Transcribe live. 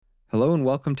Hello and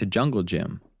welcome to Jungle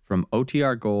Gym from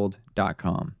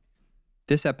OTRGold.com.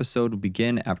 This episode will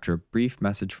begin after a brief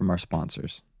message from our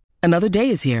sponsors. Another day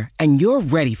is here, and you're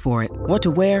ready for it. What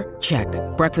to wear? Check.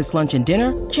 Breakfast, lunch, and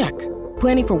dinner? Check.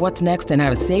 Planning for what's next and how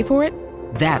to save for it?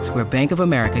 That's where Bank of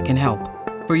America can help.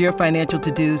 For your financial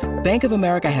to-dos, Bank of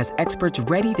America has experts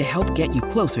ready to help get you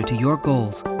closer to your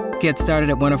goals. Get started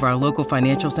at one of our local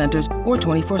financial centers or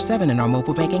 24/7 in our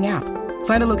mobile banking app.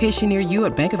 Find a location near you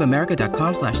at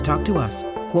bankofamerica.com/talktous.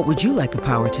 What would you like the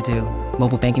power to do?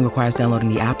 Mobile banking requires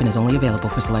downloading the app and is only available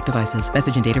for select devices.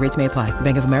 Message and data rates may apply.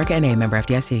 Bank of America N.A., member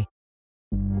FDIC.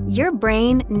 Your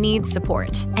brain needs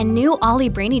support, and new Ollie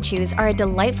Brainy Chews are a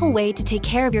delightful way to take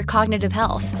care of your cognitive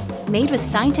health. Made with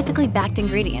scientifically backed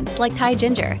ingredients like Thai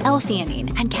ginger,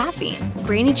 L-theanine, and caffeine,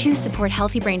 Brainy Chews support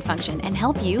healthy brain function and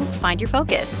help you find your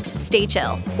focus, stay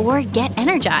chill, or get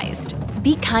energized.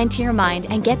 Be kind to your mind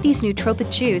and get these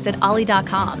nootropic chews at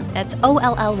ollie.com. That's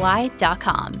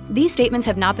OLLY.com. These statements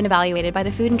have not been evaluated by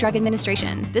the Food and Drug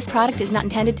Administration. This product is not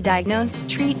intended to diagnose,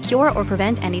 treat, cure, or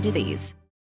prevent any disease.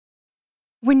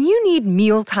 When you need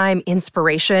mealtime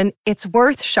inspiration, it's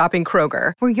worth shopping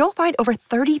Kroger, where you'll find over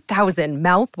 30,000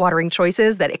 mouth-watering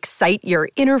choices that excite your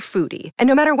inner foodie. And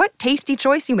no matter what tasty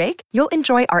choice you make, you'll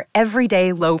enjoy our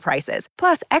everyday low prices,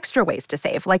 plus extra ways to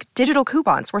save, like digital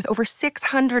coupons worth over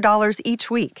 $600 each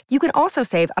week. You can also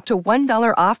save up to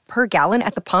 $1 off per gallon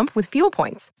at the pump with fuel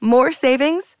points. More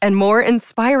savings and more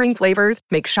inspiring flavors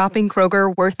make shopping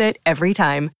Kroger worth it every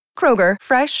time. Kroger,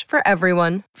 fresh for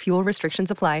everyone. Fuel restrictions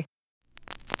apply.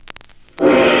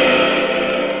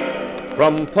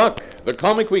 From Puck, the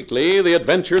comic weekly, The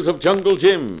Adventures of Jungle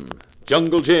Jim.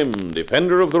 Jungle Jim,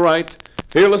 defender of the right,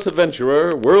 fearless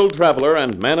adventurer, world traveler,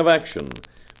 and man of action.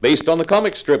 Based on the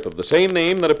comic strip of the same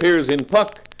name that appears in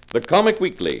Puck, the comic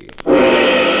weekly.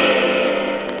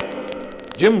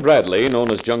 Jim Bradley,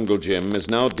 known as Jungle Jim, is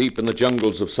now deep in the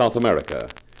jungles of South America.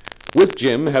 With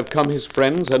Jim have come his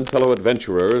friends and fellow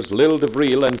adventurers, Lil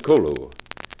DeVril and Kolu.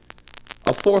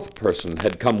 A fourth person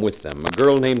had come with them, a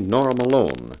girl named Nora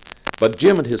Malone. But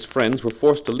Jim and his friends were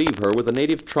forced to leave her with a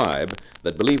native tribe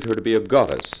that believed her to be a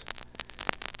goddess.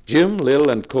 Jim, Lil,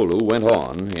 and Kolu went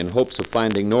on in hopes of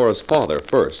finding Nora's father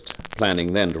first,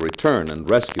 planning then to return and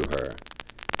rescue her.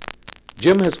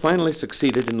 Jim has finally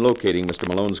succeeded in locating Mr.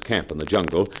 Malone's camp in the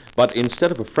jungle, but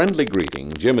instead of a friendly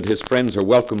greeting, Jim and his friends are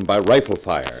welcomed by rifle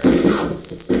fire.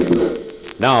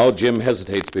 Now Jim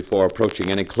hesitates before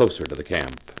approaching any closer to the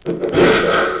camp.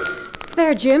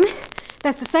 There, Jim.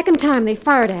 That's the second time they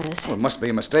fired at us. Well, it must be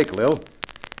a mistake, Lil.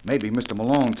 Maybe Mr.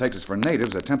 Malone takes us for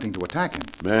natives attempting to attack him.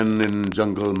 Men in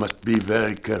jungle must be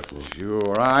very careful.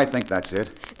 Sure, I think that's it.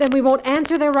 Then we won't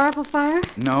answer their rifle fire?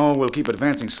 No, we'll keep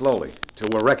advancing slowly till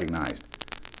we're recognized.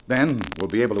 Then we'll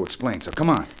be able to explain, so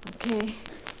come on. Okay.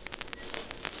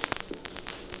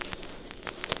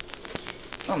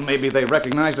 Well, maybe they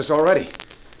recognized us already.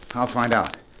 I'll find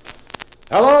out.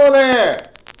 Hello there!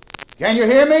 Can you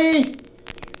hear me?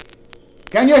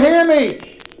 Can you hear me?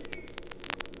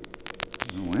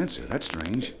 No answer. That's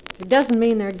strange. It doesn't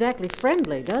mean they're exactly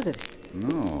friendly, does it?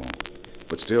 No.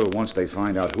 But still, once they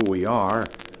find out who we are,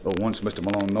 or once Mr.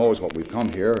 Malone knows what we've come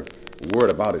here, word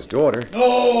about his daughter...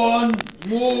 No one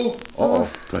move! Uh-oh.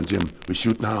 Come on, Jim. We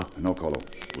shoot now. No, Kolo.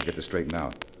 We'll get this straightened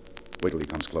out. Wait till he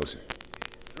comes closer.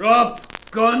 Drop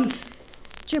guns!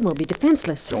 Jim will be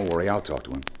defenseless. Don't worry, I'll talk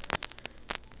to him.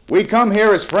 We come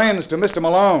here as friends to Mr.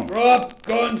 Malone. Drop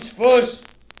guns first.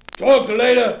 Talk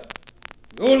later.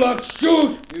 You lot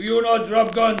shoot if you not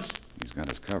drop guns. He's got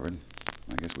us covered.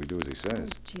 I guess we do as he says.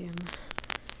 Jim.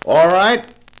 All right.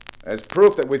 As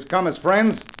proof that we've come as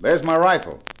friends, there's my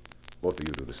rifle. Both of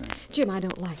you do the same. Jim, I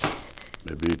don't like it.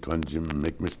 Maybe Tuan Jim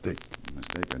make mistake.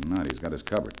 Mistake or not, he's got us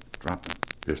covered. Drop them.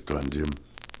 Yes, Tuan Jim.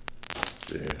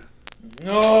 There.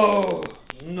 No,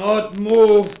 not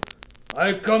move.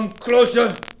 I come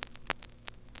closer.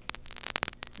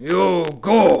 You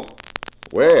go.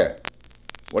 Where?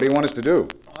 What do you want us to do?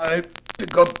 I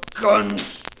pick up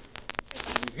guns.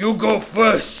 You go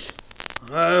first.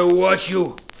 I watch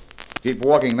you. Keep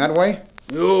walking that way?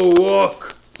 You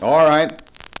walk. All right.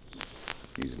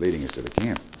 He's leading us to the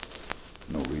camp.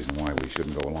 No reason why we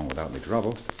shouldn't go along without any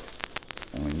trouble.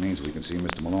 Only means we can see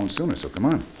Mr. Malone sooner, so come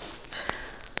on.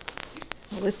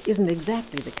 Well, this isn't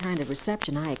exactly the kind of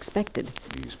reception I expected.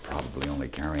 He's probably only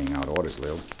carrying out orders,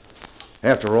 Lil.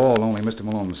 After all, only Mr.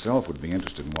 Malone himself would be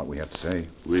interested in what we have to say.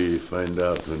 We find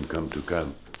out when come to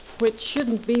camp. Which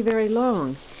shouldn't be very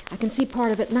long. I can see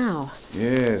part of it now.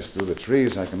 Yes, through the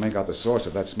trees I can make out the source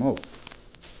of that smoke.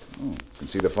 Oh, can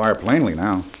see the fire plainly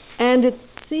now. And it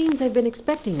seems they've been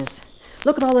expecting us.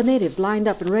 Look at all the natives lined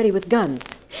up and ready with guns.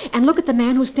 And look at the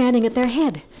man who's standing at their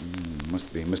head.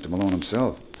 Must be Mr. Malone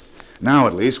himself. Now,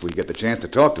 at least, we get the chance to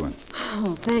talk to him.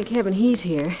 Oh, thank heaven he's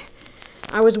here.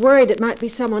 I was worried it might be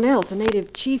someone else, a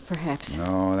native chief, perhaps.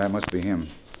 No, that must be him.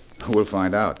 We'll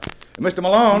find out. Mr.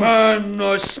 Malone! Man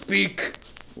no speak.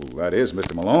 Well, that is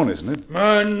Mr. Malone, isn't it?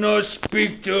 Man no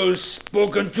speak till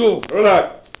spoken to.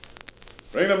 Rulak,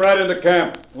 bring them right into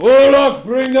camp. Olak,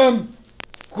 bring them.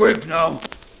 Quick now.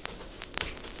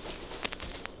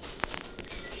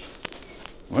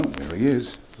 Well, there he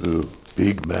is. Oh,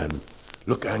 big man.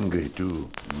 Look angry, too.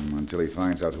 Until he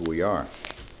finds out who we are.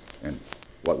 And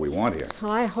what we want here.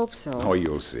 Well, I hope so. Oh,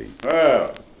 you'll see.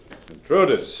 Well,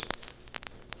 intruders.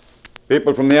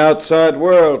 People from the outside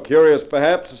world, curious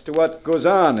perhaps as to what goes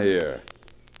on here.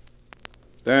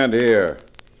 Stand here,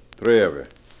 3 of you.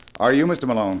 Are you Mr.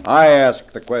 Malone? I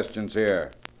ask the questions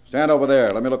here. Stand over there.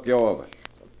 Let me look you over.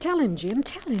 Tell him, Jim,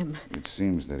 tell him. It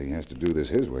seems that he has to do this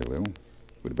his way, Lil.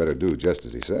 We'd better do just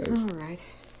as he says. All right.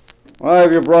 Why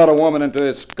have you brought a woman into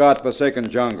this godforsaken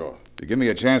jungle? If you give me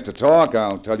a chance to talk,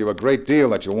 I'll tell you a great deal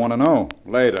that you'll want to know.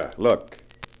 Later. Look,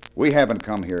 we haven't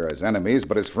come here as enemies,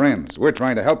 but as friends. We're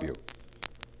trying to help you.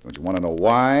 Don't you want to know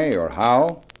why or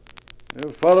how? You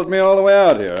followed me all the way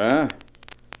out here, huh?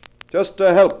 Just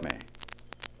to help me.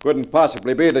 Couldn't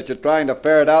possibly be that you're trying to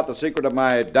ferret out the secret of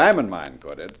my diamond mine,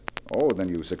 could it? Oh, then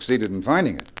you succeeded in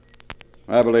finding it.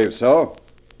 I believe so.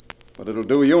 But it'll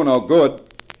do you no good.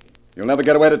 You'll never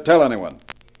get away to tell anyone.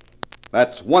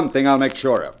 That's one thing I'll make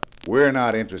sure of. We're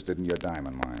not interested in your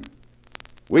diamond mine.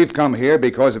 We've come here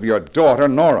because of your daughter,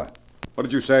 Nora. What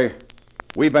did you say?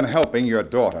 We've been helping your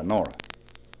daughter, Nora.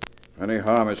 If any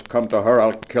harm has come to her,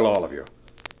 I'll kill all of you.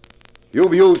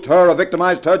 You've used her or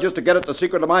victimized her just to get at the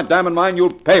secret of my diamond mine.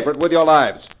 You'll pay for it with your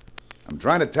lives. I'm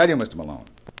trying to tell you, Mr. Malone.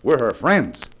 We're her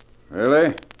friends.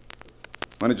 Really?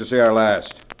 When did you see her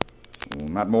last? Well,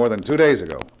 not more than 2 days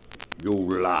ago. You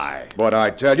lie. But I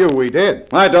tell you, we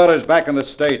did. My daughter's back in the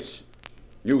States.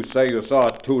 You say you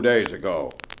saw her 2 days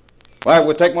ago. Why, it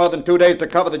would take more than 2 days to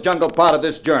cover the jungle part of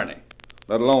this journey,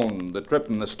 let alone the trip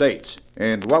in the States.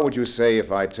 And what would you say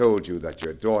if I told you that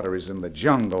your daughter is in the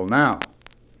jungle now?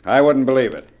 I wouldn't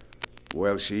believe it.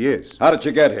 Well, she is. How did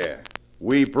she get here?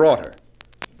 We brought her.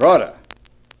 Brought her?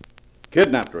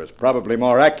 Kidnapped her is probably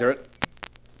more accurate.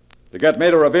 To get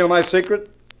me to reveal my secret?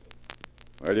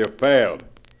 Well, you failed.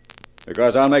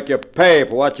 Because I'll make you pay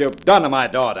for what you've done to my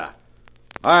daughter.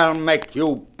 I'll make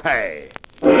you pay.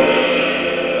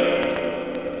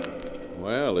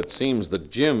 Well, it seems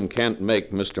that Jim can't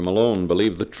make Mr. Malone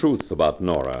believe the truth about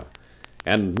Nora.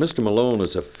 And Mr. Malone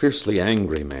is a fiercely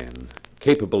angry man,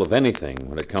 capable of anything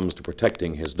when it comes to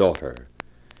protecting his daughter.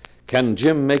 Can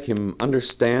Jim make him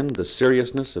understand the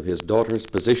seriousness of his daughter's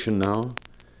position now?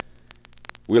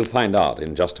 We'll find out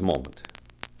in just a moment.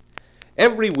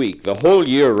 Every week, the whole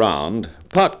year round,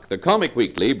 Puck, the comic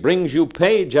weekly, brings you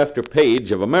page after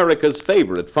page of America's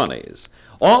favorite funnies,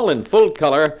 all in full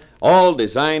color, all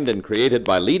designed and created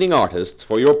by leading artists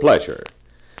for your pleasure.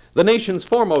 The nation's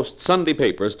foremost Sunday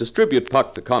papers distribute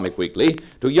Puck, the comic weekly,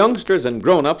 to youngsters and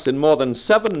grown-ups in more than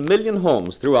 7 million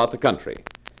homes throughout the country.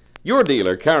 Your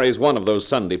dealer carries one of those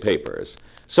Sunday papers,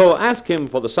 so ask him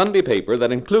for the Sunday paper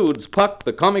that includes Puck,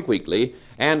 the comic weekly,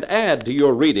 and add to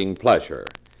your reading pleasure.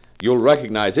 You'll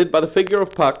recognize it by the figure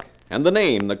of Puck and the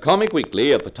name, the Comic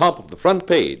Weekly, at the top of the front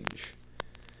page.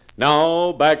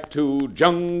 Now, back to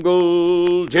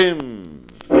Jungle Jim.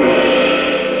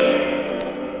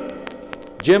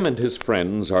 Jim and his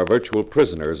friends are virtual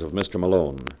prisoners of Mr.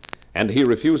 Malone, and he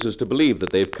refuses to believe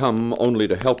that they've come only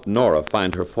to help Nora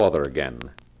find her father again.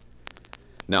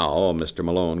 Now, Mr.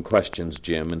 Malone questions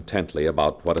Jim intently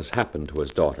about what has happened to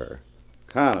his daughter.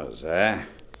 Connors, eh?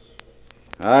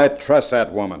 I trust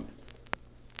that woman.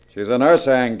 She's a nurse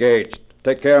I engaged to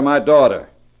take care of my daughter.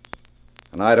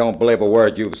 And I don't believe a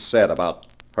word you've said about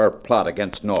her plot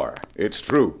against Nora. It's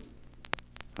true.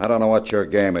 I don't know what your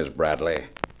game is, Bradley,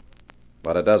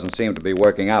 but it doesn't seem to be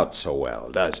working out so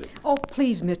well, does it? Oh,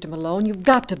 please, Mr. Malone, you've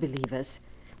got to believe us.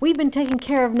 We've been taking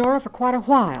care of Nora for quite a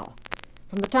while.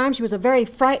 From the time she was a very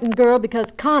frightened girl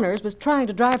because Connors was trying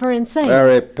to drive her insane.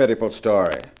 Very pitiful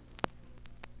story.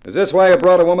 Is this why you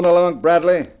brought a woman along,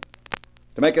 Bradley?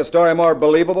 To make your story more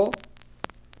believable?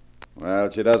 Well,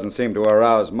 she doesn't seem to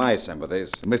arouse my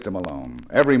sympathies. Mr. Malone,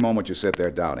 every moment you sit there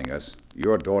doubting us,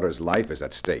 your daughter's life is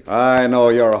at stake. I know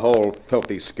your whole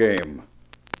filthy scheme.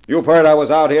 You've heard I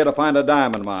was out here to find a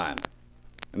diamond mine.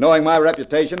 And knowing my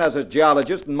reputation as a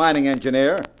geologist and mining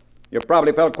engineer, you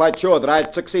probably felt quite sure that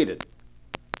I'd succeeded.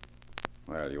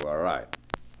 Well, you are right.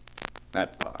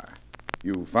 That far.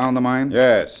 You found the mine?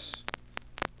 Yes.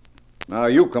 Now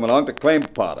you come along to claim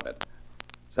part of it.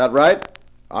 Is that right?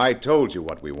 I told you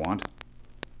what we want.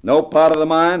 No part of the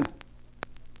mine?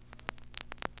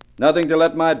 Nothing to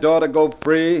let my daughter go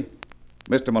free?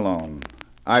 Mr. Malone,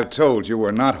 I've told you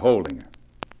we're not holding her.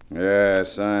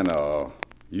 Yes, I know.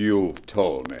 You've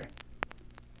told me.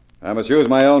 I must use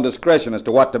my own discretion as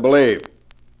to what to believe.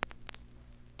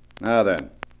 Now then,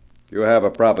 if you have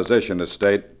a proposition to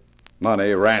state,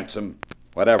 money, ransom,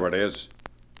 whatever it is,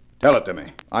 tell it to me.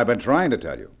 I've been trying to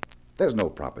tell you. There's no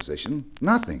proposition.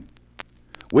 Nothing.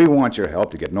 We want your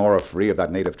help to get Nora free of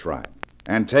that native tribe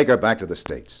and take her back to the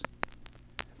States.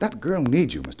 That girl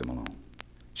needs you, Mr. Malone.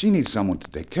 She needs someone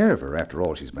to take care of her after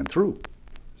all she's been through.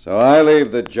 So I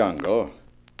leave the jungle,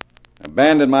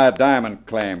 abandon my diamond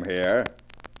claim here,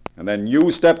 and then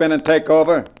you step in and take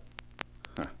over?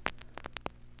 Huh.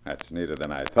 That's neater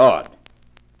than I thought.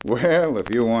 Well,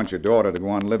 if you want your daughter to go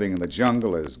on living in the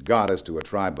jungle as goddess to a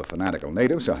tribe of fanatical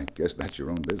natives, I guess that's your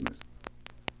own business.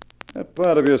 That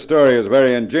part of your story is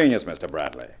very ingenious, Mr.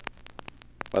 Bradley.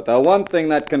 But the one thing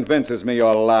that convinces me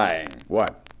you're lying.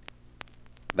 What?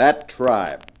 That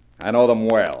tribe. I know them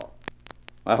well.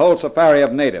 My whole safari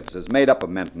of natives is made up of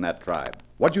men from that tribe.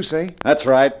 What'd you say? That's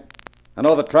right. I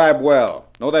know the tribe well,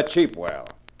 know their chief well.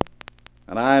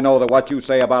 And I know that what you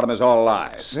say about them is all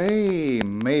lies. Say,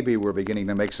 maybe we're beginning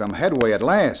to make some headway at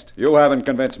last. You haven't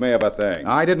convinced me of a thing.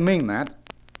 I didn't mean that.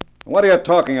 What are you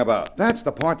talking about? That's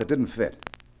the part that didn't fit.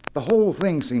 The whole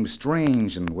thing seems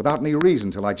strange and without any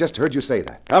reason till I just heard you say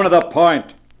that. Come to the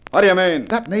point. What do you mean?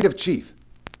 That native chief.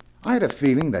 I had a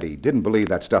feeling that he didn't believe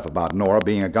that stuff about Nora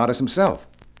being a goddess himself.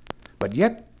 But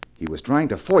yet, he was trying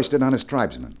to foist it on his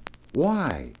tribesmen.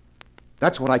 Why?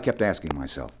 That's what I kept asking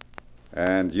myself.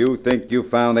 And you think you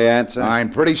found the answer? I'm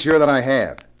pretty sure that I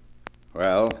have.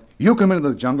 Well? You come into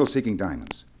the jungle seeking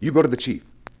diamonds. You go to the chief.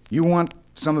 You want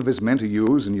some of his men to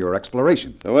use in your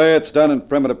exploration. The way it's done in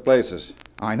primitive places.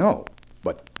 I know,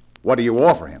 but what do you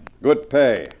offer him? Good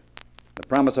pay. The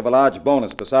promise of a large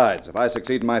bonus besides, if I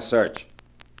succeed in my search.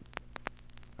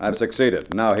 I've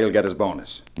succeeded. Now he'll get his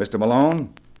bonus. Mr.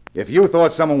 Malone, if you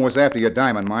thought someone was after your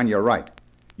diamond mine, you're right.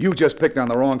 You just picked on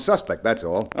the wrong suspect, that's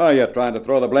all. Oh, you're trying to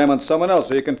throw the blame on someone else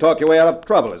so you can talk your way out of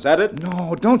trouble, is that it?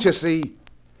 No, don't you see?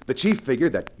 The chief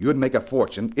figured that you'd make a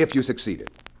fortune if you succeeded.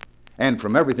 And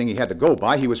from everything he had to go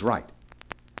by, he was right.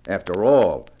 After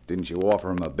all, didn't you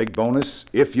offer him a big bonus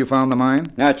if you found the mine?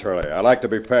 Naturally. I like to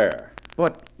be fair.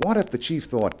 But what if the chief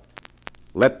thought,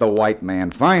 let the white man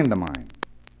find the mine?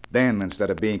 Then, instead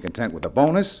of being content with the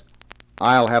bonus,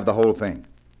 I'll have the whole thing.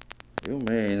 You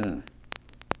mean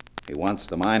he wants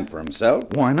the mine for himself?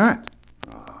 Why not?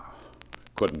 Oh,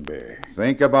 couldn't be.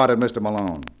 Think about it, Mr.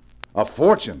 Malone. A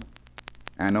fortune.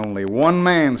 And only one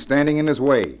man standing in his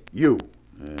way. You.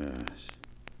 Yes.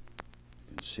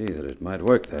 You can see that it might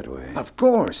work that way. Of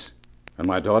course. And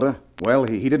my daughter? Well,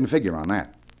 he didn't figure on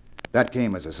that. That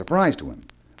came as a surprise to him.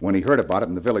 When he heard about it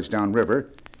in the village downriver,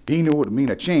 he knew it would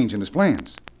mean a change in his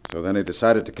plans. So then he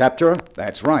decided to capture her?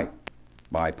 That's right.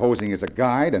 By posing as a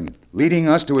guide and leading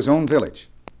us to his own village.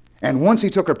 And once he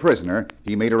took her prisoner,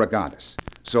 he made her a goddess.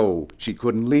 So she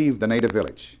couldn't leave the native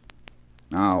village.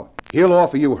 Now, he'll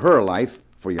offer you her life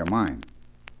for your mine.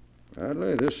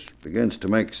 Bradley, this begins to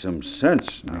make some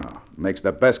sense now. Makes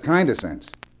the best kind of sense.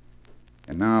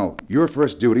 And now, your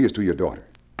first duty is to your daughter.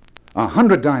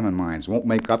 100 diamond mines won't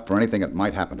make up for anything that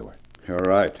might happen to her. You're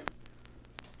right.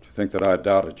 To think that I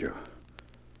doubted you.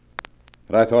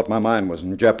 But I thought my mine was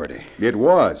in jeopardy. It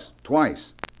was,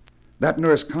 twice. That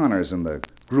nurse Connors and the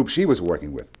group she was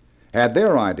working with had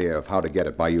their idea of how to get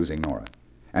it by using Nora.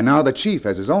 And now the chief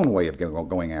has his own way of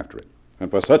going after it.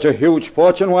 And for such a huge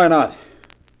fortune, why not?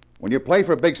 When you play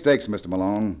for big stakes, Mr.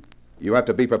 Malone, you have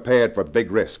to be prepared for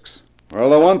big risks. Well,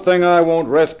 the one thing I won't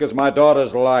risk is my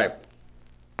daughter's life.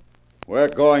 We're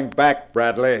going back,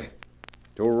 Bradley,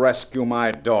 to rescue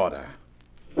my daughter.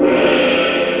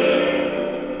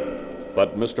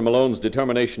 But Mr. Malone's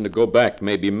determination to go back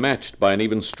may be matched by an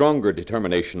even stronger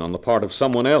determination on the part of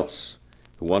someone else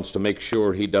who wants to make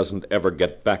sure he doesn't ever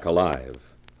get back alive.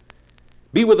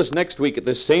 Be with us next week at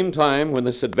this same time when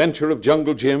this adventure of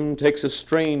Jungle Jim takes a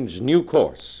strange new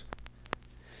course.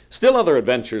 Still other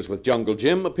adventures with Jungle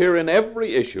Jim appear in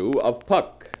every issue of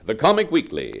Puck, the comic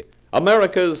weekly,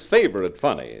 America's favorite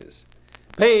funnies.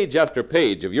 Page after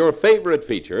page of your favorite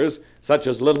features, such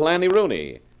as Little Annie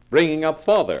Rooney, Bringing Up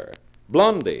Father,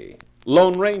 Blondie,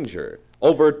 Lone Ranger,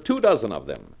 over 24 of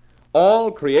them, all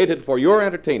created for your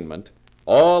entertainment,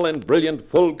 all in brilliant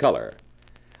full color.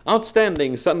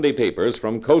 Outstanding Sunday papers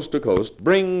from coast to coast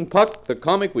bring Puck, the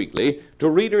comic weekly, to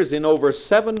readers in over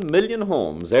 7 million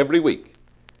homes every week.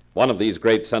 One of these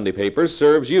great Sunday papers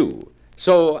serves you,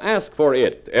 so ask for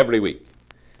it every week.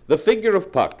 The figure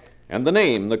of Puck and the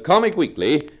name, the comic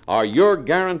weekly, are your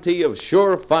guarantee of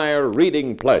surefire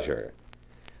reading pleasure.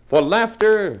 For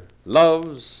laughter,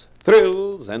 loves,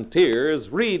 thrills, and tears,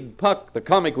 read Puck the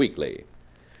Comic Weekly.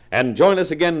 And join us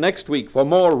again next week for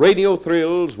more radio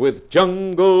thrills with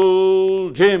Jungle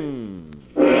Jim.